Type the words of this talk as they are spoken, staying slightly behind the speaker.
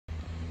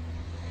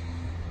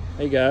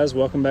Hey guys,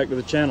 welcome back to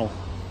the channel.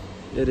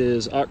 It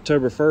is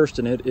October 1st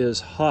and it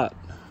is hot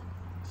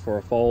for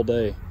a fall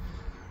day.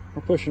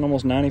 We're pushing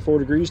almost 94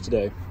 degrees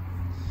today.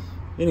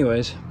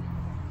 Anyways,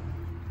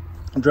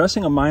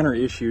 addressing a minor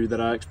issue that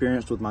I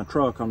experienced with my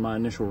truck on my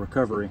initial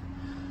recovery.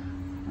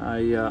 I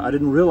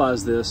didn't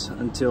realize this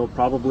until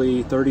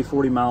probably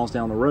 30-40 miles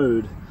down the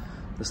road.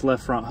 This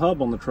left front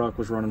hub on the truck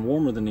was running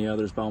warmer than the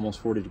others by almost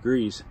 40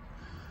 degrees.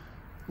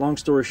 Long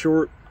story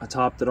short, I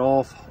topped it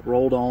off,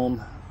 rolled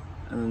on,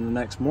 and then the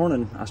next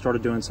morning I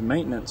started doing some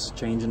maintenance,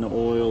 changing the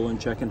oil and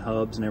checking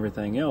hubs and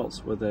everything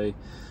else with a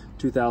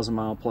 2,000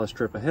 mile plus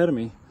trip ahead of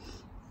me.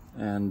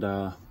 And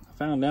I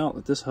found out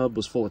that this hub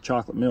was full of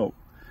chocolate milk.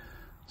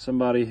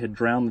 Somebody had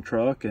drowned the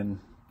truck and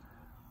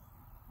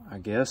I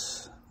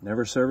guess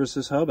never serviced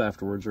this hub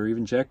afterwards or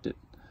even checked it.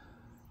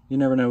 You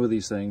never know with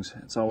these things.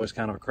 It's always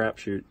kind of a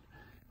crapshoot.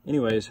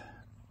 Anyways,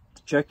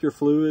 check your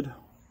fluid,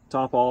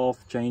 top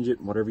off, change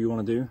it, whatever you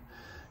want to do.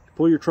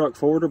 Pull your truck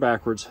forward or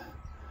backwards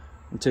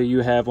until you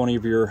have one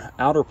of your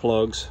outer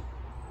plugs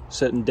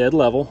sitting dead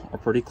level or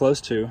pretty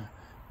close to,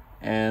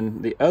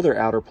 and the other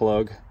outer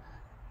plug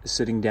is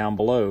sitting down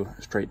below,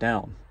 straight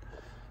down.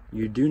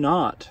 You do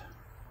not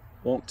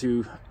want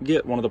to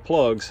get one of the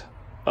plugs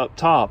up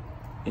top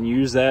and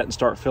use that and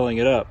start filling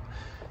it up.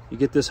 You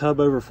get this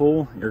hub over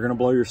full, you're going to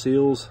blow your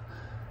seals,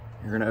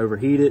 you're going to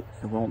overheat it,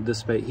 it won't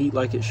dissipate heat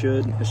like it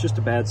should. It's just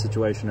a bad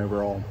situation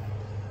overall.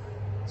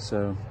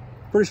 So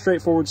pretty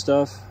straightforward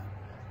stuff.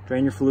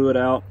 Drain your fluid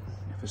out.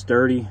 If it's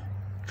dirty,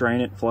 drain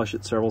it, flush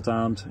it several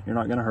times. You're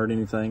not going to hurt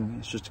anything.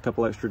 It's just a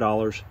couple extra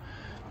dollars.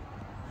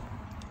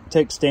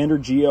 Take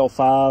standard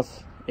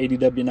GL5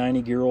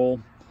 80W90 gear oil.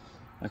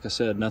 Like I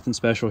said, nothing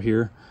special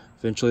here.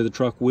 Eventually the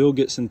truck will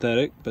get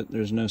synthetic, but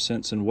there's no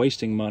sense in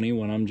wasting money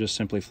when I'm just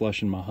simply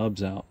flushing my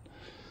hubs out.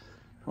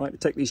 I like to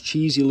take these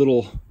cheesy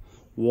little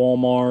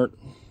Walmart,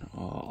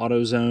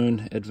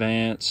 AutoZone,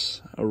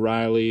 Advance,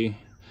 O'Reilly,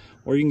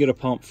 or you can get a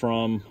pump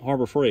from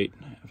Harbor Freight,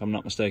 if I'm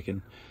not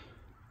mistaken.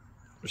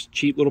 Just a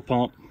cheap little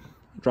pump,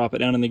 drop it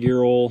down in the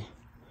gear oil,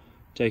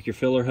 take your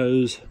filler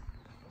hose,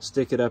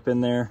 stick it up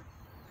in there.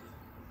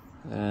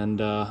 And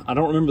I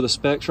don't remember the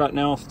specs right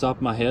now off the top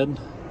of my head,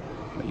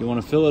 but you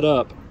want to fill it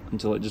up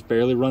until it just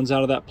barely runs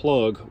out of that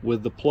plug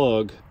with the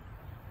plug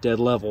dead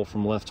level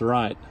from left to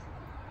right.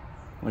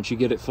 Once you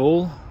get it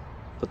full,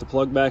 put the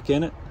plug back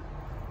in it,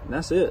 and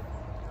that's it.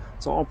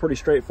 It's all pretty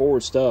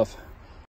straightforward stuff.